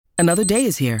Another day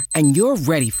is here, and you're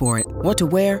ready for it. What to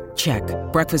wear? Check.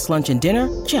 Breakfast, lunch, and dinner?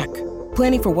 Check.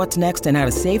 Planning for what's next and how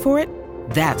to save for it?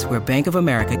 That's where Bank of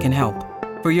America can help.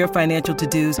 For your financial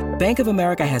to-dos, Bank of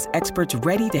America has experts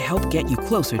ready to help get you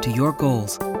closer to your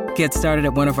goals. Get started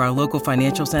at one of our local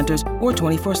financial centers or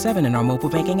 24/7 in our mobile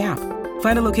banking app.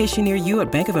 Find a location near you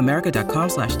at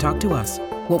bankofamerica.com/talktous.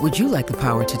 What would you like the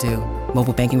power to do?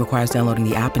 Mobile banking requires downloading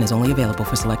the app and is only available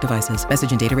for select devices.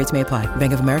 Message and data rates may apply.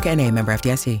 Bank of America N.A., member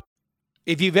FDIC.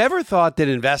 If you've ever thought that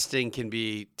investing can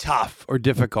be tough or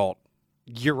difficult,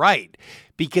 you're right.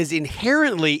 Because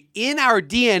inherently in our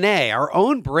DNA, our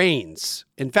own brains,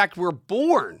 in fact, we're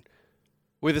born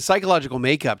with a psychological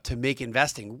makeup to make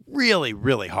investing really,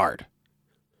 really hard.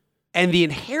 And the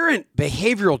inherent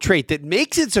behavioral trait that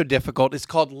makes it so difficult is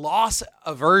called loss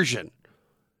aversion.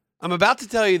 I'm about to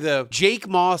tell you the Jake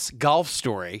Moss golf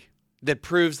story that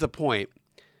proves the point.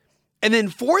 And then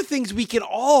 4 things we can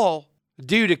all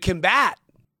do to combat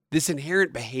this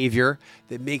inherent behavior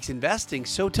that makes investing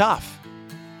so tough.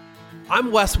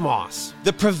 I'm Wes Moss.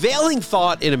 The prevailing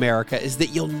thought in America is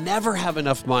that you'll never have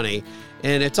enough money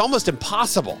and it's almost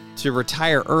impossible to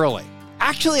retire early.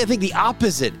 Actually, I think the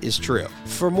opposite is true.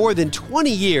 For more than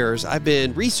 20 years, I've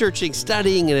been researching,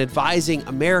 studying, and advising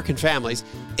American families,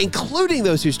 including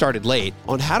those who started late,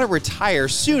 on how to retire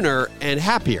sooner and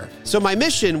happier. So my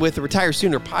mission with the Retire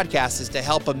Sooner podcast is to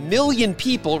help 1 million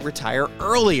people retire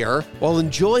earlier while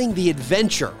enjoying the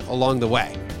adventure along the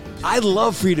way. I'd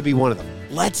love for you to be one of them.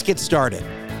 Let's get started.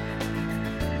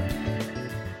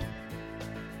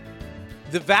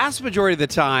 The vast majority of the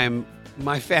time,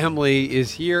 my family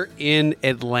is here in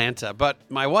Atlanta, but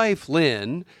my wife,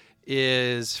 Lynn,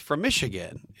 is from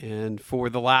Michigan. And for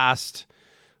the last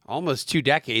almost 2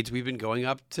 decades, we've been going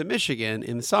up to Michigan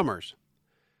in the summers.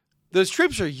 Those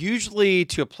trips are usually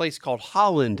to a place called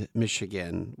Holland,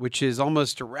 Michigan, which is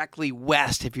almost directly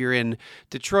west. If you're in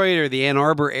Detroit or the Ann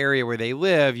Arbor area where they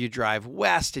live, you drive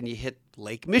west and you hit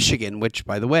Lake Michigan, which,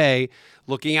 by the way,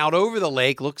 looking out over the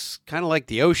lake looks kind of like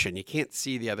the ocean. You can't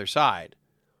see the other side.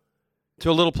 To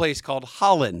a little place called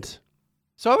Holland.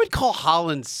 So I would call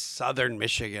Holland southern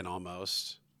Michigan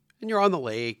almost. And you're on the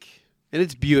lake, and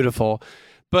it's beautiful.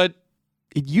 But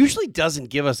it usually doesn't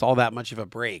give us all that much of a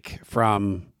break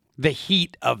from the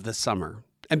heat of the summer.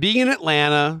 And being in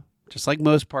Atlanta, just like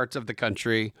most parts of the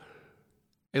country,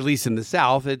 at least in the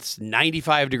South, it's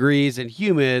 95 degrees and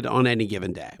humid on any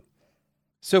given day.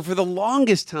 So for the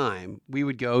longest time, we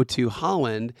would go to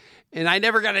Holland, and I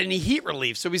never got any heat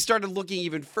relief. So we started looking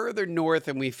even further north,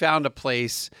 and we found a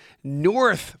place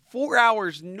north, 4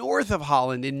 hours north of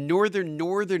Holland in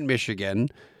northern Michigan,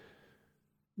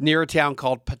 near a town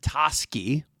called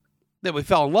Petoskey, that we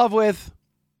fell in love with,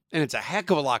 and it's a heck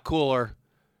of a lot cooler.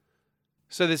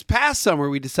 So this past summer,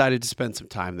 we decided to spend some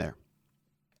time there,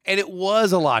 and it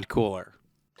was a lot cooler.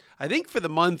 I think for the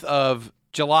month of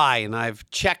July, and I've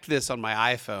checked this on my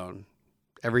iPhone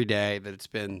every day that it's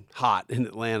been hot in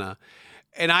Atlanta,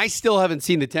 and I still haven't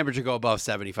seen the temperature go above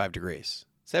 75 degrees.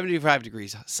 75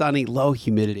 degrees, sunny, low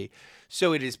humidity.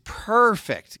 So it is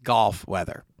perfect golf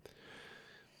weather.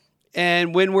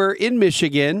 And when we're in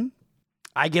Michigan,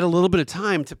 I get a little bit of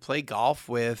time to play golf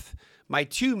with my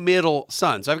 2 middle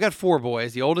sons. I've got 4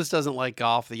 boys. The oldest doesn't like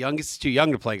golf. The youngest is too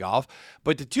young to play golf.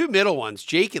 But the 2 middle ones,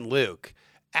 Jake and Luke,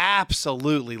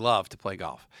 absolutely love to play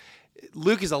golf.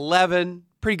 Luke is 11,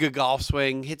 pretty good golf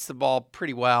swing, hits the ball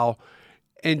pretty well.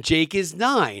 And Jake is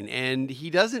 9, and he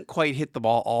doesn't quite hit the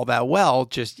ball all that well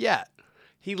just yet.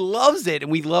 He loves it,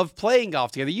 and we love playing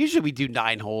golf together. Usually we do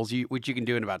 9 holes, which you can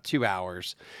do in about 2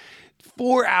 hours.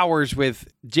 4 hours with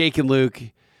Jake and Luke,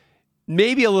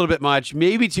 maybe a little bit much,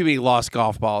 maybe too many lost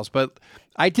golf balls, but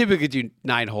I typically do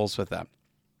 9 holes with them.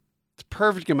 It's a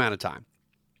perfect amount of time.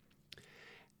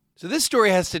 So this story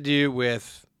has to do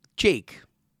with Jake.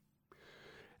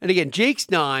 And again, Jake's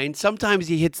 9. Sometimes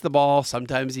he hits the ball.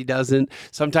 Sometimes he doesn't.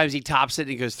 Sometimes he tops it and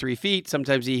he goes 3 feet.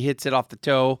 Sometimes he hits it off the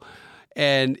toe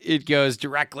and it goes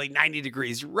directly 90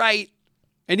 degrees right.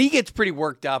 And he gets pretty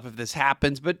worked up if this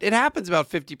happens, but it happens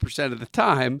about 50% of the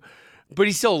time. But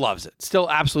he still loves it. Still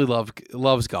absolutely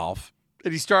loves golf.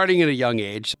 And he's starting at a young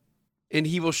age. And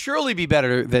he will surely be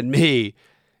better than me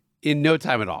in no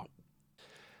time at all.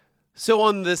 So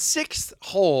on the 6th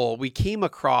hole, we came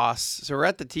across, so we're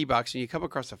at the tee box, and you come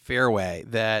across a fairway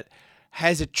that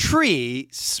has a tree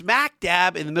smack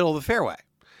dab in the middle of the fairway.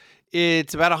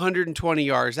 It's about 120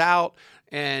 yards out,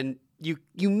 and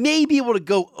you may be able to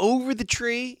go over the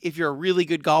tree if you're a really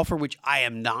good golfer, which I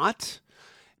am not,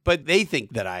 but they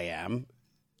think that I am.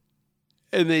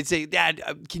 And they'd say, Dad,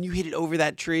 can you hit it over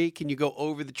that tree? Can you go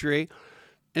over the tree?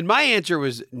 And my answer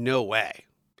was, no way.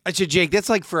 I said, Jake, that's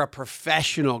like for a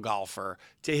professional golfer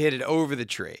to hit it over the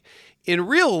tree. In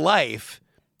real life,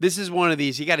 this is one of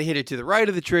these, you got to hit it to the right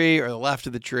of the tree or the left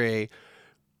of the tree.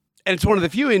 And it's one of the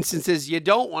few instances you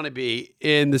don't want to be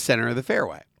in the center of the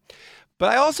fairway. But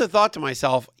I also thought to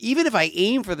myself, even if I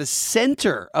aim for the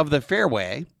center of the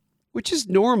fairway, which is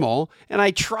normal, and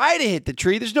I try to hit the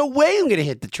tree, there's no way I'm going to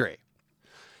hit the tree.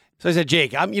 So I said,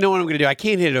 Jake, you know what I'm going to do? I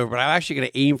can't hit it over, but I'm actually going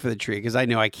to aim for the tree because I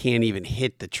know I can't even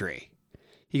hit the tree.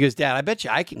 He goes, Dad, I bet you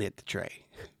I can hit the tree.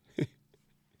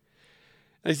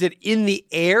 I said, in the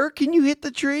air, can you hit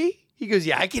the tree? He goes,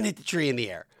 yeah, I can hit the tree in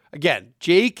the air. Again,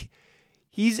 Jake,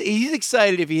 he's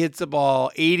excited if he hits the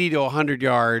ball 80 to 100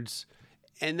 yards,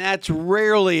 and that's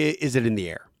rarely is it in the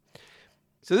air.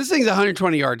 So this thing's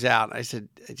 120 yards out. I said,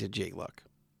 Jake, look.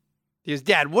 He goes,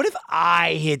 Dad, what if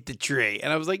I hit the tree?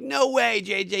 And I was like, no way,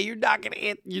 JJ, you're not going to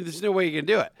hit. There's no way you're going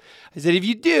to do it. I said, if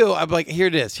you do, I'm like, here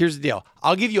it is. Here's the deal.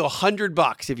 I'll give you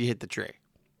 $100 if you hit the tree.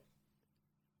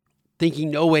 Thinking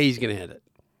no way he's going to hit it.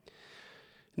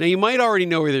 Now, you might already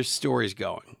know where this story's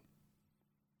going.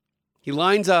 He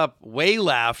lines up way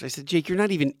left. I said, Jake, you're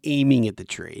not even aiming at the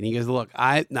tree. And he goes, look,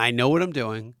 I know what I'm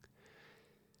doing.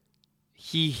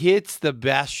 He hits the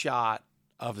best shot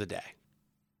of the day.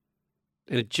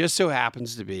 And it just so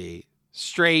happens to be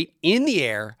straight in the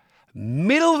air,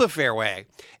 middle of the fairway,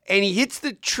 and he hits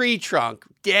the tree trunk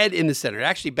dead in the center. It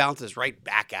actually bounces right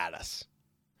back at us.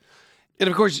 And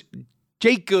of course,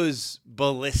 Jake goes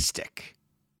ballistic.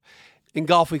 In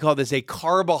golf, we call this a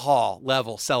Carbajal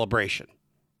level celebration.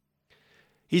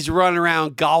 He's running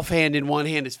around, golf hand in one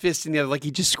hand, his fist in the other, like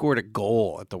he just scored a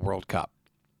goal at the World Cup.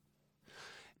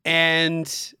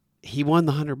 And he won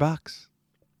the $100.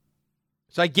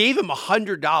 So I gave him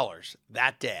 $100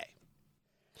 that day.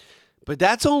 But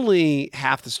that's only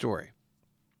half the story.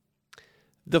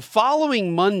 The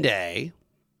following Monday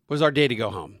was our day to go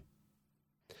home.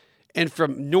 And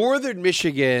from northern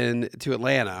Michigan to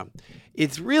Atlanta,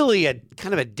 it's really a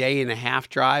kind of a day and a half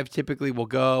drive. Typically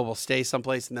we'll stay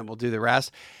someplace, and then we'll do the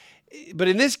rest. But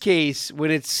in this case,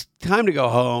 when it's time to go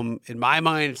home, in my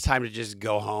mind, it's time to just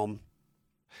go home.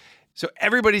 So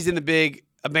everybody's in the big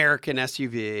American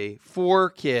SUV, 4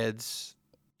 kids,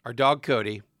 our dog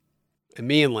Cody, and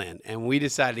me and Lynn. And we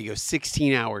decided to go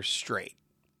 16 hours straight.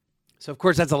 So, of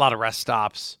course, that's a lot of rest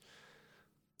stops.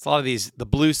 It's a lot of the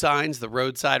blue signs, the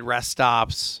roadside rest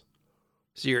stops.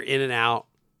 So you're in and out.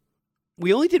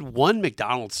 We only did one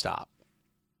McDonald's stop.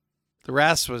 The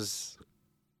rest was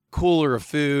cooler of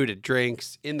food and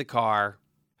drinks in the car.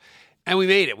 And we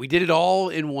made it. We did it all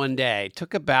in one day. It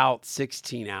took about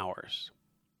 16 hours.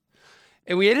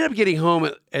 And we ended up getting home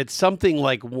at something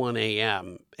like 1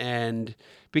 a.m. And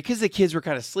because the kids were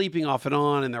kind of sleeping off and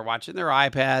on, and they're watching their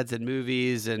iPads and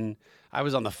movies, and I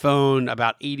was on the phone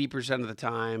about 80% of the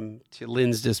time, to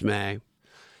Lynn's dismay.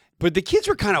 But the kids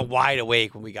were kind of wide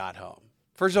awake when we got home.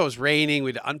 First of all, it was raining. We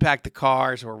had to unpack the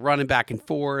car, so we're running back and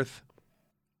forth.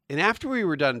 And after we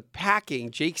were done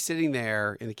packing, Jake's sitting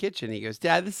there in the kitchen. He goes,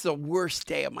 Dad, this is the worst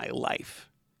day of my life.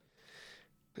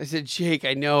 I said, Jake,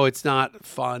 I know it's not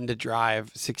fun to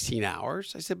drive 16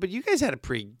 hours. I said, but you guys had a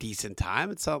pretty decent time.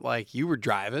 It's not like you were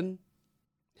driving.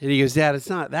 And he goes, Dad,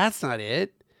 that's not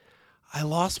it. I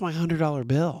lost my $100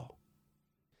 bill.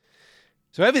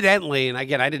 So evidently, and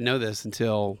again, I didn't know this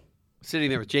until sitting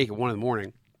there with Jake at 1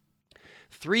 a.m.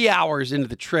 3 hours into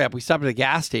the trip, we stopped at a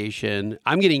gas station.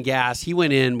 I'm getting gas. He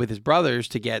went in with his brothers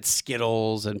to get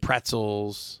Skittles and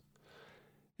pretzels.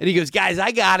 And he goes, guys,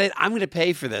 I got it. I'm going to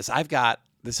pay for this. I've got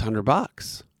this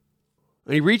 $100.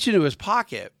 And he reached into his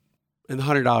pocket, and the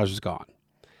 $100 was gone.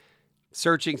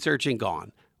 Searching,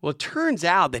 gone. Well, it turns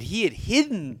out that he had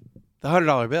hidden the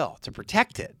 $100 bill to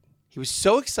protect it. He was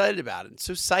so excited about it and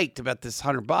so psyched about this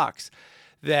 $100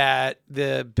 that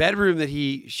the bedroom that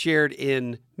he shared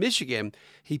in Michigan,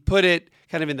 he put it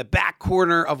kind of in the back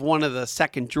corner of one of the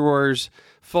second drawers,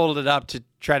 folded it up to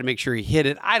try to make sure he hid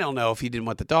it. I don't know if he didn't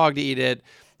want the dog to eat it,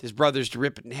 his brothers to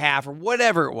rip it in half, or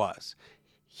whatever it was.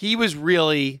 He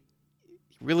really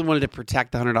wanted to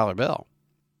protect the $100 bill.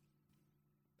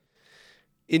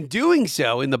 In doing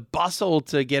so, in the bustle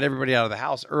to get everybody out of the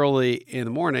house early in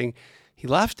the morning, he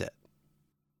left it.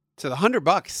 So the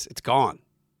 $100, it's gone.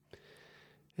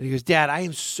 And he goes, Dad, I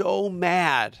am so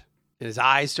mad. And his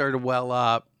eyes started to well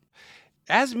up,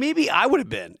 as maybe I would have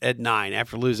been at 9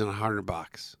 after losing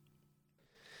 $100.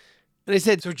 And I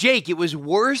said, so Jake, it was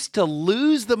worse to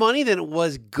lose the money than it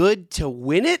was good to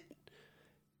win it?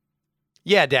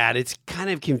 Yeah, Dad, it's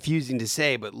kind of confusing to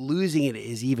say, but losing it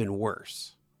is even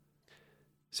worse.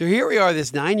 So here we are,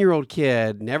 this 9-year-old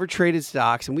kid, never traded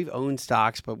stocks, and we've owned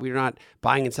stocks, but we're not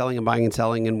buying and selling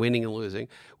and winning and losing.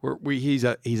 He's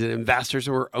an investor,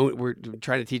 so we're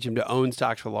trying to teach him to own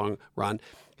stocks for the long run.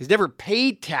 He's never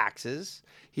paid taxes.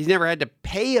 He's never had to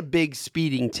pay a big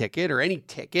speeding ticket or any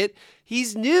ticket.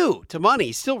 He's new to money.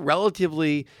 He's still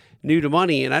relatively new to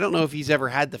money, and I don't know if he's ever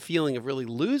had the feeling of really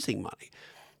losing money.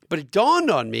 But it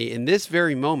dawned on me in this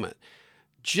very moment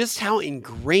just how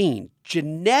ingrained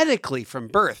genetically from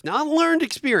birth, not learned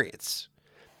experience.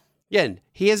 Again,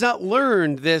 he has not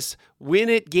learned this win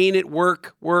it, gain it,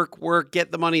 work,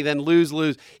 get the money, then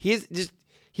lose. He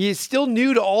is still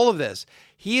new to all of this.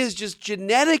 He is just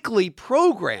genetically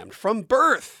programmed from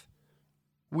birth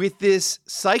with this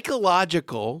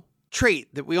psychological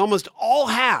trait that we almost all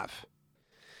have.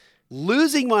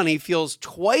 Losing money feels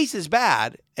twice as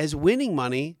bad as winning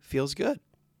money feels good.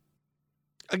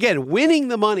 Again, winning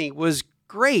the money was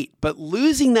great, but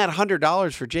losing that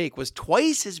 $100 for Jake was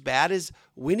twice as bad as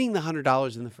winning the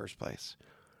 $100 in the first place.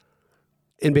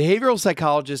 And behavioral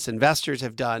psychologists, investors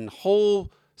have done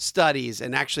whole studies,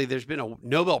 and actually there's been a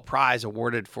Nobel Prize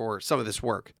awarded for some of this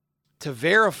work to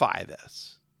verify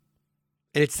this.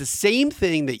 And it's the same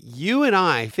thing that you and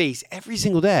I face every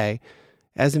single day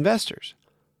as investors.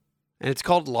 And it's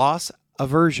called loss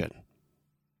aversion.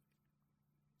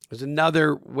 There's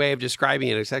another way of describing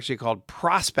it. It's actually called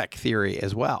prospect theory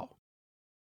as well.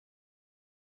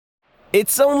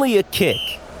 It's only a kick,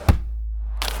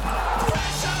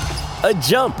 a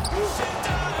jump,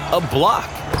 a block.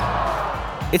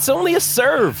 It's only a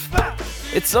serve.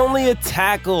 It's only a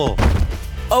tackle,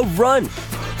 a run.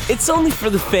 It's only for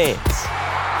the fans.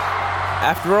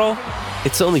 After all,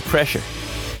 it's only pressure.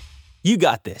 You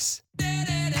got this.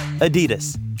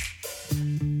 Adidas.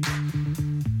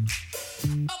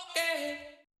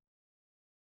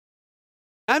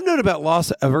 I've known about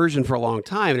loss aversion for a long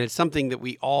time, and it's something that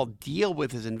we all deal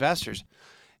with as investors.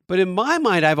 But in my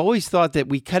mind, I've always thought that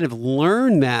we kind of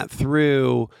learn that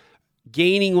through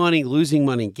gaining money, losing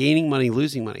money, gaining money,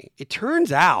 losing money. It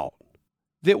turns out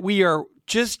that we are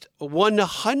just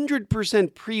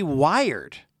 100%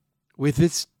 pre-wired with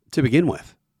this to begin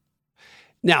with.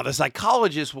 Now, the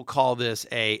psychologists will call this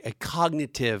a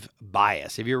cognitive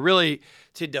bias. If you're really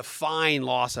to define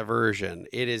loss aversion,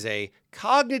 it is a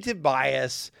cognitive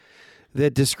bias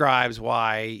that describes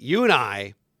why you and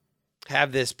I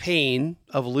have this pain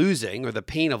of losing, or the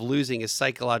pain of losing is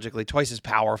psychologically twice as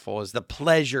powerful as the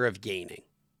pleasure of gaining.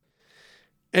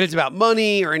 And it's about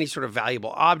money or any sort of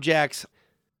valuable objects.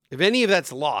 If any of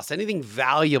that's lost, anything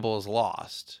valuable is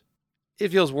lost, it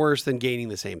feels worse than gaining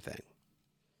the same thing.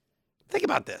 Think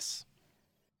about this.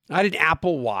 I had an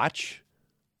Apple Watch,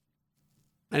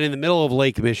 and in the middle of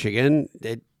Lake Michigan,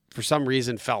 it for some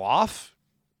reason fell off,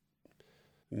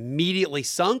 immediately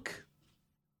sunk,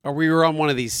 or we were on one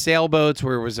of these sailboats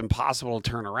where it was impossible to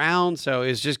turn around, so it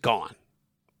was just gone.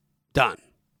 Done.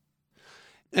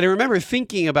 And I remember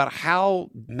thinking about how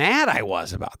mad I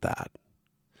was about that.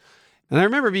 And I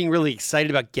remember being really excited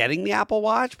about getting the Apple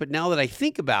Watch, but now that I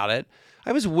think about it,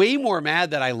 I was way more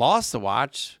mad that I lost the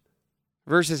watch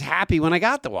versus happy when I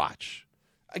got the watch.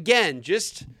 Again,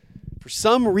 just for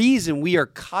some reason, we are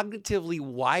cognitively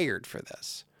wired for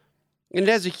this. And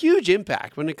it has a huge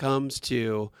impact when it comes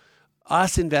to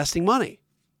us investing money.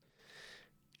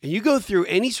 And you go through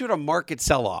any sort of market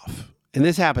sell-off, and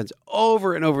this happens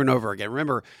over and over and over again.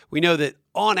 Remember, we know that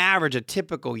on average, a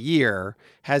typical year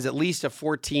has at least a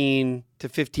 14 to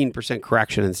 15%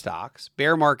 correction in stocks.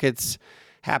 Bear markets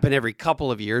happen every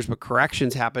couple of years, but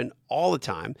corrections happen all the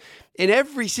time. And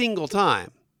every single time,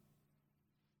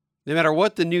 no matter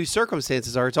what the new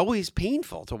circumstances are, it's always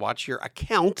painful to watch your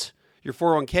account, your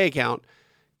 401k account,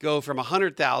 go from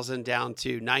 100,000 down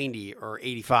to 90 or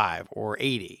 85 or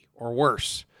 80 or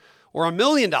worse. Or $1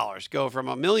 million go from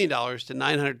 $1 million to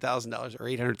 $900,000 or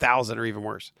 800,000 or even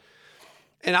worse.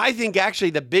 And I think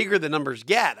actually the bigger the numbers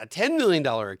get, a $10 million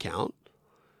account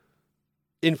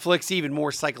inflicts even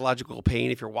more psychological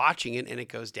pain if you're watching it and it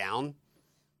goes down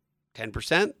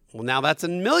 10%. Well, now that's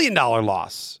 $1 million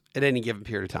loss at any given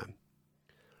period of time.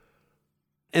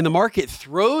 And the market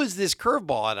throws this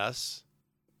curveball at us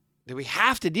that we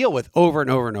have to deal with over and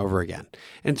over and over again.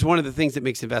 And it's one of the things that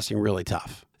makes investing really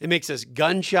tough. It makes us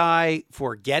gun shy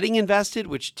for getting invested,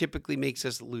 which typically makes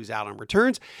us lose out on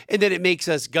returns. And then it makes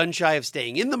us gun shy of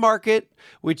staying in the market,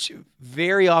 which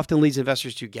very often leads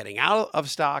investors to getting out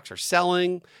of stocks or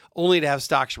selling, only to have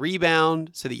stocks rebound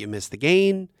so that you miss the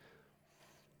gain.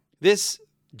 This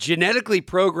genetically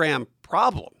programmed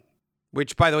problem,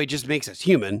 which, by the way, just makes us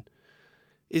human,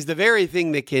 is the very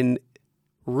thing that can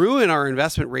ruin our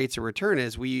investment rates of return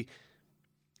as we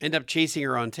end up chasing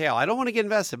our own tail. I don't want to get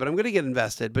invested, but I'm going to get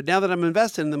invested. But now that I'm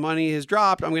invested and the money has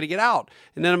dropped, I'm going to get out.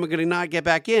 And then I'm going to not get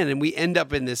back in. And we end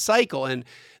up in this cycle. And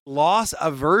loss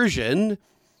aversion,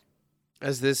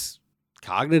 as this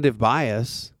cognitive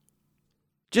bias,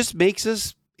 just makes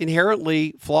us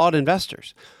inherently flawed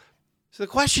investors. So the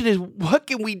question is, what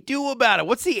can we do about it?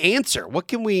 What's the answer? What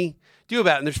can we do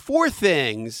about it? And there's 4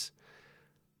 things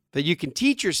that you can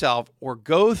teach yourself or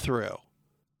go through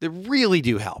that really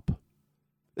do help.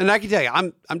 And I can tell you,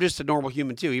 I'm just a normal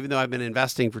human too. Even though I've been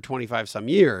investing for 25 some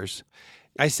years,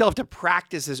 I still have to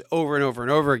practice this over and over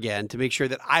and over again to make sure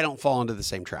that I don't fall into the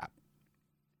same trap.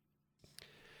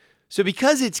 So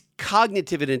because it's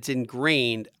cognitive and it's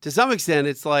ingrained, to some extent,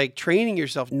 it's like training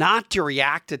yourself not to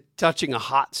react to touching a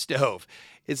hot stove.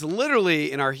 It's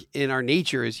literally in our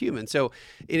nature as humans. So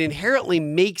it inherently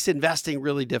makes investing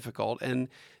really difficult. And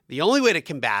the only way to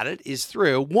combat it is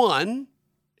through 1,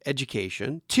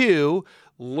 education, 2,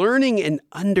 learning and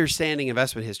understanding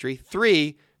investment history,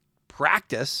 3,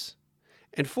 practice,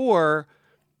 and 4,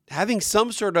 having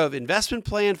some sort of investment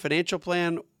plan, financial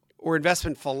plan, or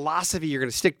investment philosophy you're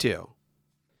going to stick to,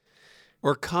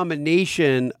 or a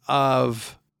combination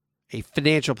of a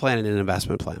financial plan and an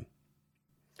investment plan.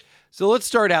 So let's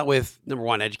start out with number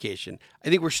 1, education. I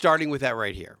think we're starting with that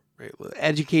right here. Right?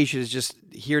 Education is just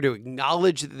here to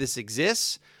acknowledge that this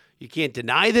exists. You can't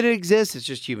deny that it exists. It's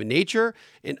just human nature.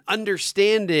 And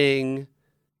understanding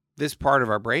this part of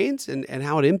our brains and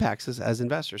how it impacts us as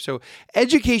investors. So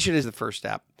education is the first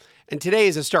step. And today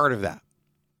is the start of that.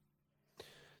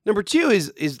 Number 2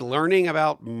 is learning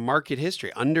about market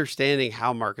history, understanding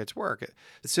how markets work.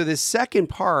 So the second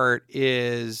part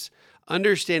is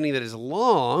understanding that as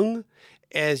long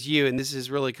as you, and this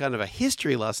is really kind of a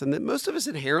history lesson that most of us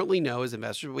inherently know as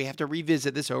investors, but we have to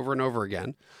revisit this over and over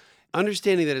again.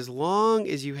 Understanding that as long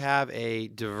as you have a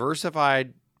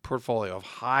diversified portfolio of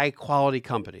high quality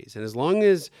companies, and as long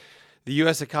as the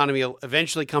U.S. economy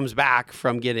eventually comes back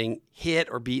from getting hit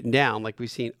or beaten down like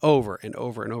we've seen over and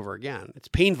over and over again, it's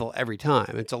painful every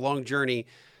time. It's a long journey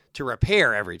to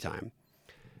repair every time.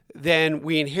 Then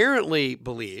we inherently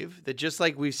believe that just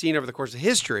like we've seen over the course of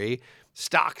history,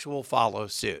 stocks will follow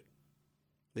suit.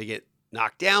 They get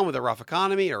knocked down with a rough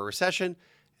economy or a recession,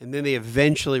 and then they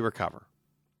eventually recover.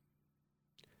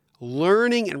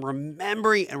 Learning and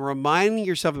remembering and reminding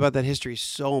yourself about that history is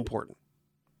so important.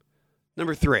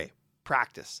 Number 3,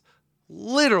 practice.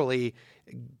 Literally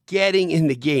getting in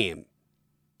the game.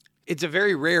 It's a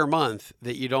very rare month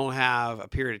that you don't have a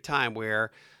period of time where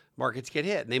markets get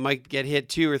hit. And they might get hit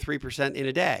 2 or 3% in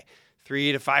a day,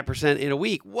 3 to 5% in a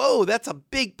week. Whoa, that's a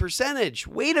big percentage.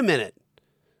 Wait a minute.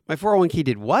 My 401k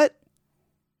did what?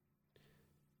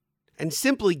 And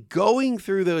simply going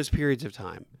through those periods of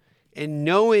time and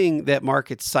knowing that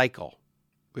markets cycle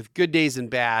with good days and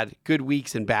bad, good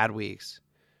weeks and bad weeks,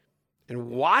 and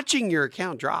watching your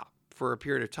account drop for a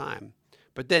period of time,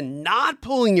 but then not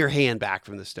pulling your hand back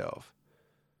from the stove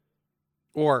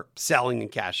or selling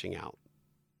and cashing out.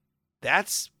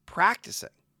 That's practicing.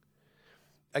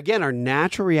 Again, our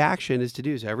natural reaction is to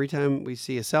do so. Every time we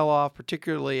see a sell-off,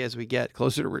 particularly as we get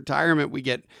closer to retirement, we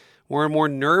get more and more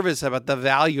nervous about the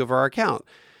value of our account.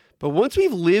 But once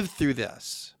we've lived through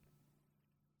this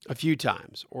a few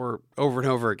times or over and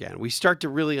over again, we start to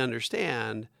really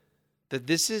understand that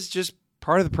this is just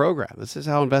part of the program. This is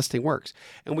how investing works.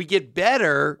 And we get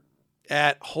better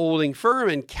at holding firm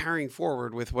and carrying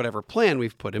forward with whatever plan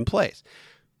we've put in place.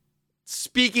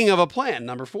 Speaking of a plan,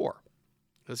 number 4,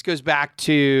 this goes back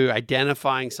to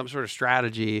identifying some sort of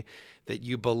strategy that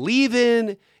you believe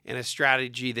in and a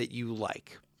strategy that you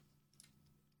like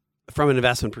from an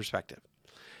investment perspective.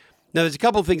 Now, there's a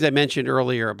couple of things I mentioned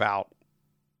earlier about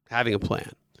having a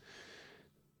plan.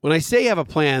 When I say have a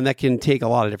plan, that can take a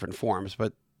lot of different forms,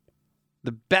 but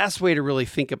the best way to really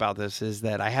think about this is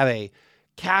that I have a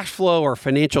cash flow or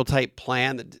financial type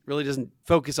plan that really doesn't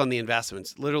focus on the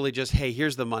investments. Literally just, hey,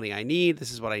 here's the money I need.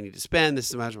 This is what I need to spend. This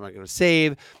is how much I'm going to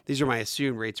save. These are my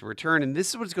assumed rates of return. And this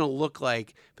is what it's going to look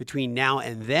like between now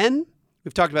and then.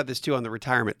 We've talked about this too on the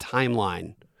retirement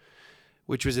timeline,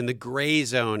 which was in the Gray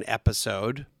Zone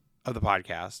episode of the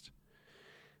podcast.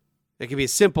 It can be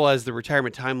as simple as the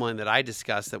retirement timeline that I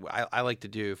discussed that I like to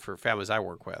do for families I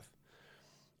work with.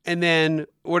 And then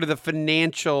what are the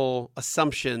financial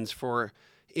assumptions for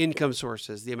income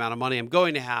sources, the amount of money I'm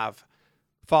going to have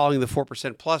following the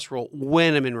 4% plus rule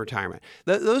when I'm in retirement.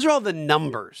 Those are all the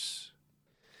numbers.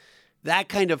 That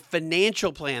kind of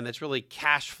financial plan that's really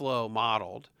cash flow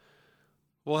modeled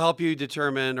will help you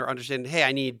determine or understand, hey,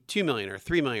 I need $2 million or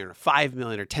 $3 million or $5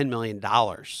 million or $10 million.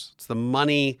 It's the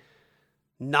money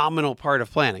nominal part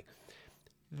of planning.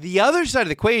 The other side of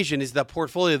the equation is the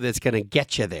portfolio that's going to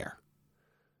get you there.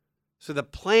 So the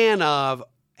plan of,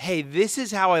 hey, this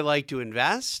is how I like to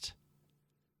invest.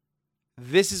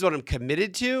 This is what I'm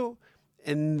committed to.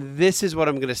 And this is what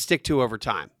I'm going to stick to over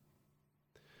time.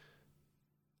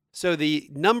 So the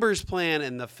numbers plan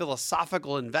and the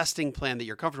philosophical investing plan that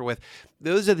you're comfortable with,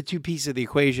 those are the two pieces of the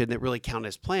equation that really count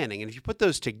as planning. And if you put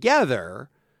those together,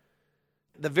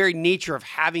 the very nature of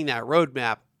having that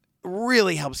roadmap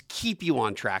really helps keep you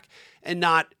on track and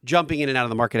not jumping in and out of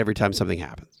the market every time something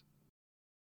happens.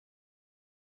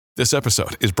 This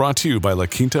episode is brought to you by La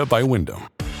Quinta by Wyndham.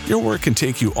 Your work can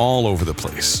take you all over the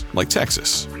place, like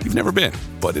Texas. You've never been,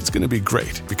 but it's going to be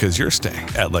great because you're staying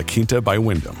at La Quinta by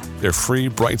Wyndham. Their free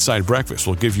Bright Side breakfast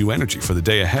will give you energy for the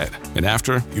day ahead. And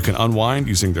after, you can unwind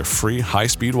using their free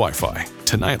high-speed Wi-Fi.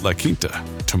 Tonight, La Quinta.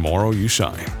 Tomorrow, you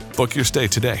shine. Book your stay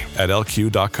today at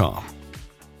lq.com.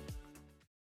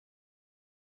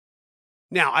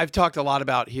 Now, I've talked a lot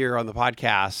about here on the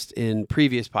podcast, in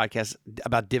previous podcasts,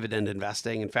 about dividend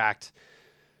investing. In fact,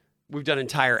 we've done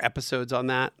entire episodes on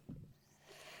that.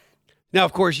 Now,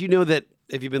 of course, you know that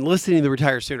if you've been listening to the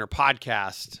Retire Sooner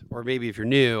podcast, or maybe if you're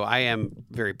new, I am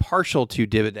very partial to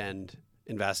dividend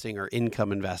investing or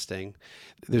income investing.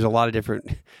 There's a lot of different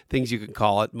things you can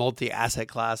call it. Multi-asset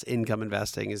class income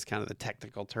investing is kind of the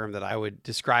technical term that I would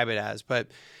describe it as. But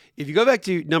if you go back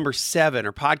to number 7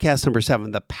 or podcast number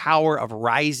 7, the power of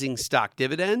rising stock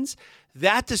dividends,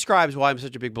 that describes why I'm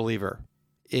such a big believer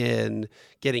in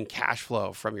getting cash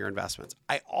flow from your investments.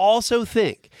 I also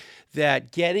think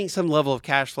that getting some level of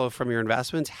cash flow from your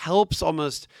investments helps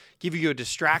almost give you a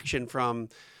distraction from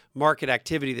market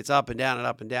activity that's up and down and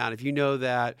up and down. If you know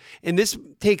that, and this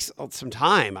takes some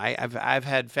time. I've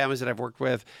had families that I've worked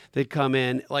with that come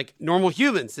in like normal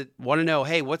humans that want to know,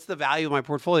 hey, what's the value of my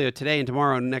portfolio today and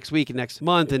tomorrow and next week and next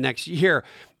month and next year,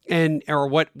 and or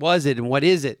what was it and what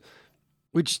is it,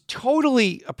 which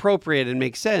totally appropriate and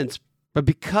makes sense. But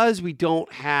because we don't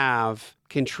have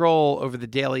control over the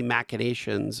daily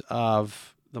machinations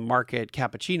of the market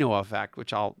cappuccino effect,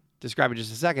 which I'll describe in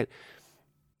just a second,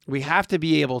 we have to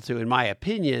be able to, in my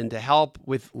opinion, to help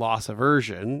with loss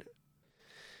aversion,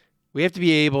 we have to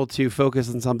be able to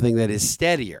focus on something that is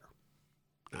steadier.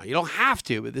 Now, you don't have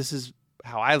to, but this is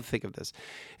how I think of this.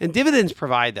 And dividends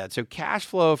provide that. So cash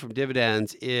flow from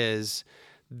dividends is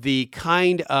the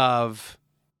kind of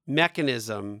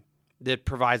mechanism that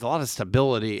provides a lot of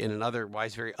stability in an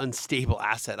otherwise very unstable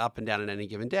asset up and down in any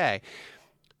given day.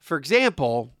 For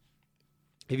example,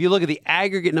 if you look at the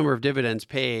aggregate number of dividends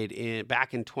paid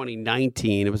back in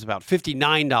 2019, it was about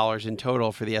 $59 in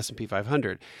total for the S&P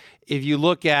 500. If you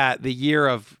look at the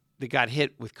year that got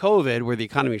hit with COVID, where the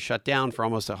economy shut down for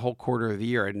almost a whole quarter of the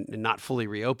year and not fully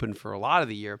reopened for a lot of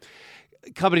the year,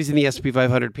 companies in the S&P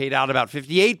 500 paid out about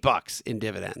 $58 in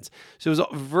dividends. So it was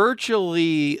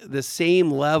virtually the same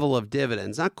level of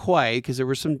dividends, not quite, because there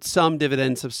were some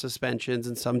dividends of suspensions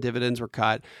and some dividends were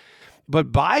cut.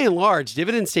 But by and large,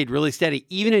 dividends stayed really steady,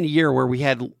 even in a year where we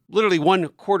had literally one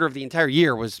quarter of the entire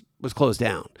year was closed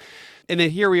down. And then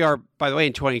here we are, by the way,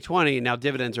 in 2020, and now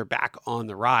dividends are back on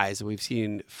the rise. And we've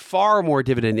seen far more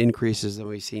dividend increases than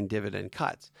we've seen dividend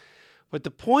cuts. But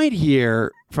the point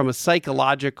here, from a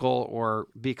psychological or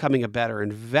becoming a better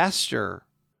investor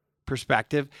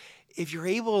perspective, if you're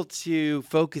able to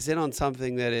focus in on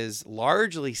something that is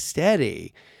largely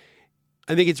steady,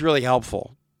 I think it's really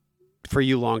helpful for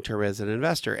you long-term as an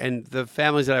investor. And the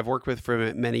families that I've worked with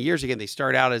for many years, again, they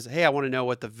start out as, hey, I want to know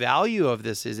what the value of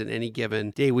this is in any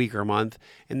given day, week, or month.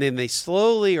 And then they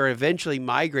slowly or eventually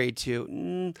migrate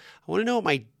to, I want to know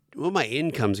what my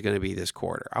income is going to be this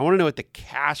quarter. I want to know what the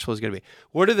cash flow is going to be.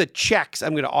 What are the checks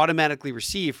I'm going to automatically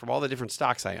receive from all the different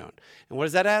stocks I own? And what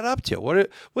does that add up to?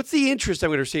 What's the interest I'm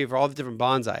going to receive for all the different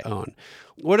bonds I own?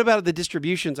 What about the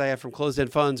distributions I have from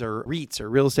closed-end funds or REITs or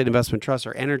real estate investment trusts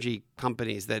or energy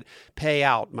companies that pay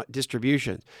out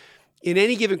distributions? In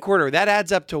any given quarter, that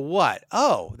adds up to what?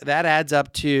 Oh, that adds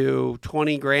up to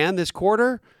 20 grand this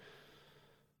quarter?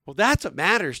 Well, that's what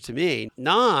matters to me,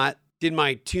 not did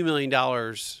my $2 million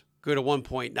go to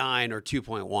 1.9 or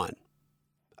 2.1?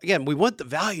 Again, we want the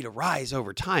value to rise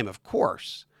over time, of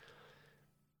course,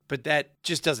 but that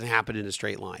just doesn't happen in a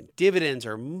straight line. Dividends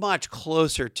are much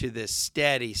closer to this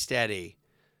steady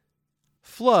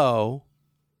flow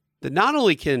that not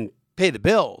only can pay the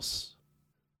bills,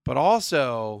 but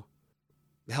also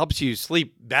helps you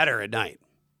sleep better at night.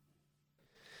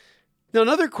 Now,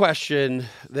 another question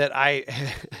that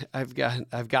I've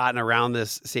gotten around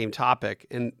this same topic,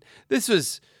 and this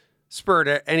was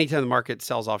spurred anytime the market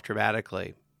sells off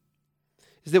dramatically,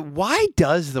 is that why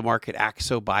does the market act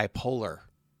so bipolar?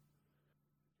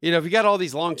 If you got all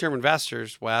these long-term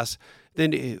investors, Wes,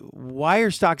 then why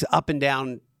are stocks up and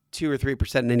down 2 or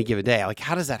 3% in any given day? Like,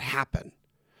 how does that happen?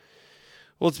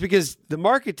 Well, it's because the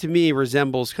market to me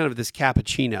resembles kind of this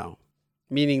cappuccino,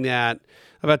 meaning that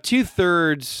about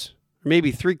 2/3, or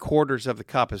maybe 3/4 of the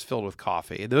cup is filled with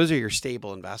coffee. Those are your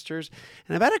stable investors.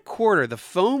 And about 1/4, the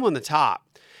foam on the top,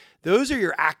 those are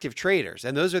your active traders.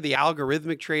 And those are the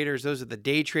algorithmic traders. Those are the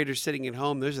day traders sitting at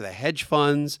home. Those are the hedge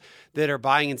funds that are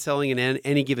buying and selling in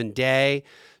any given day.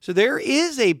 So there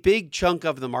is a big chunk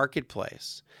of the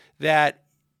marketplace that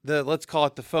let's call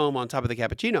it the foam on top of the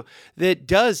cappuccino, that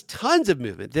does tons of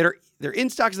movement. They're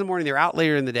in stocks in the morning, they're out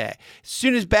later in the day. As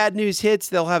soon as bad news hits,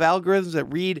 they'll have algorithms that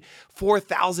read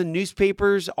 4,000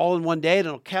 newspapers all in one day, and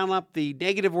it'll count up the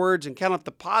negative words and count up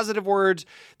the positive words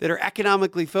that are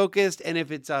economically focused. And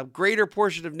if it's a greater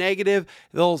portion of negative,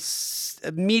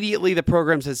 immediately the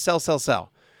program says sell, sell,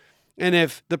 sell. And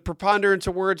if the preponderance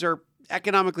of words are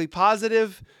economically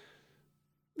positive,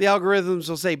 the algorithms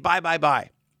will say buy, buy,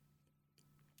 buy.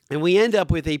 And we end up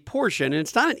with a portion, and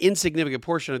it's not an insignificant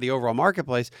portion of the overall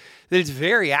marketplace, that is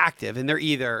very active. And they're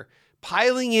either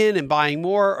piling in and buying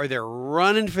more, or they're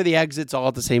running for the exits all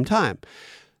at the same time.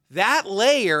 That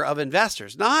layer of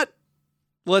investors, not,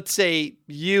 let's say,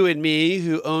 you and me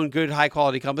who own good,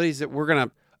 high-quality companies, that we're going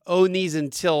to own these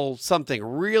until something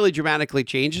really dramatically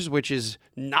changes, which is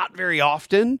not very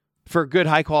often for a good,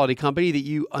 high-quality company that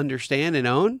you understand and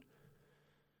own.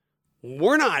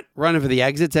 We're not running for the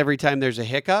exits every time there's a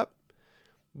hiccup,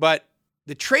 but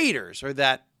the traders, or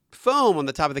that foam on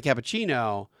the top of the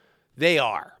cappuccino, they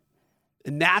are.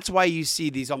 And that's why you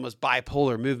see these almost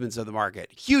bipolar movements of the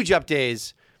market. Huge up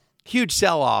days, huge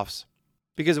sell-offs,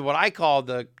 because of what I call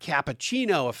the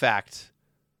cappuccino effect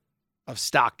of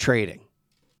stock trading.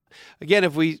 Again,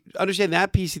 if we understand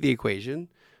that piece of the equation,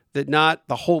 that not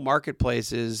the whole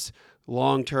marketplace is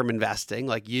long-term investing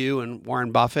like you and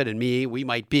Warren Buffett and me, we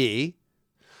might be.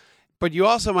 But you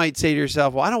also might say to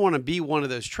yourself, well, I don't want to be one of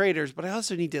those traders, but I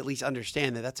also need to at least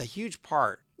understand that that's a huge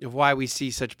part of why we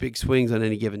see such big swings on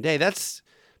any given day. That's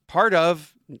part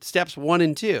of steps 1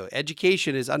 and 2.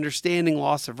 Education is understanding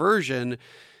loss aversion,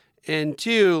 and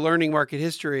 2, learning market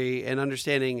history and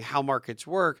understanding how markets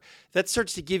work. That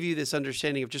starts to give you this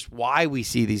understanding of just why we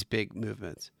see these big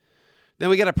movements. Then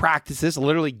we got to practice this,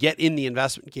 literally get in the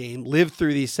investment game, live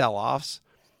through these sell-offs,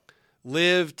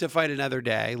 live to fight another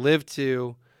day, live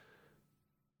to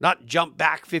not jump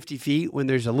back 50 feet when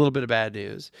there's a little bit of bad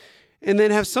news, and then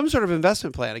have some sort of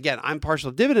investment plan. Again, I'm partial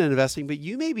to dividend investing, but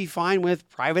you may be fine with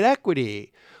private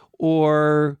equity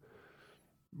or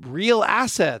real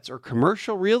assets or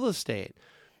commercial real estate.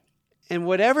 And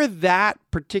whatever that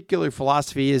particular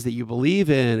philosophy is that you believe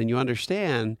in and you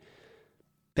understand,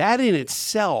 that in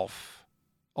itself,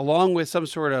 along with some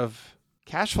sort of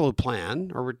cash flow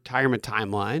plan or retirement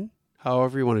timeline,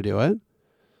 however you want to do it,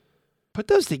 put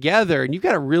those together and you've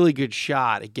got a really good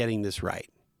shot at getting this right.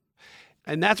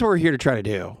 And that's what we're here to try to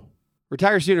do.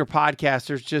 Retire Sooner podcast,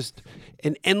 there's just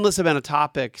an endless amount of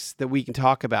topics that we can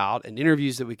talk about and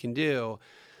interviews that we can do.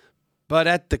 But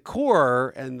at the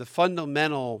core and the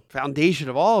fundamental foundation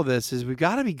of all of this is we've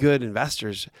got to be good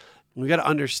investors. We've got to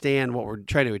understand what we're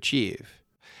trying to achieve.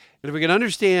 And if we can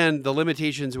understand the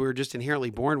limitations we were just inherently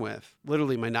born with,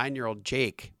 literally my 9-year-old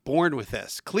Jake, born with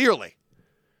this, clearly.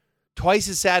 Twice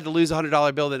as sad to lose a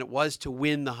 $100 bill than it was to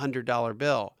win the $100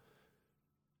 bill.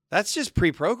 That's just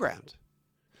pre-programmed.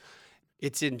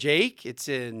 It's in Jake, it's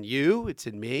in you, it's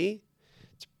in me.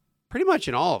 It's pretty much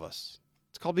in all of us.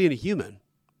 It's called being a human.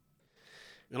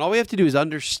 And all we have to do is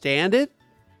understand it,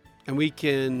 and we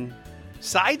can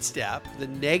sidestep the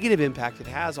negative impact it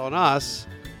has on us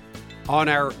on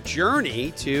our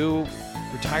journey to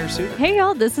retire sooner. Hey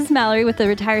y'all, this is Mallory with the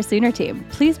Retire Sooner team.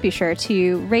 Please be sure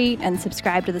to rate and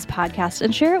subscribe to this podcast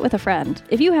and share it with a friend.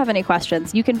 If you have any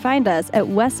questions, you can find us at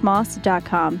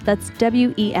wesmoss.com. That's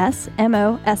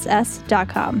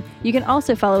WESMOSS.com. You can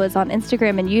also follow us on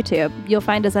Instagram and YouTube. You'll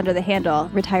find us under the handle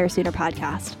Retire Sooner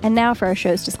Podcast. And now for our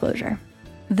show's disclosure.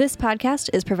 This podcast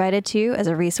is provided to you as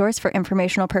a resource for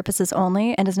informational purposes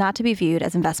only and is not to be viewed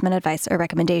as investment advice or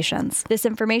recommendations. This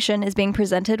information is being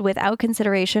presented without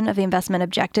consideration of the investment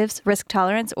objectives, risk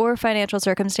tolerance, or financial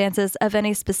circumstances of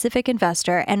any specific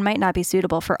investor and might not be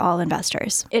suitable for all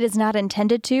investors. It is not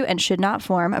intended to and should not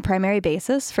form a primary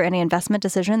basis for any investment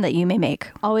decision that you may make.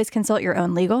 Always consult your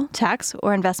own legal, tax,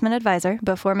 or investment advisor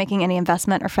before making any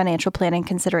investment or financial planning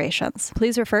considerations.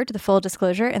 Please refer to the full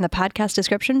disclosure in the podcast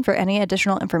description for any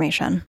additional information.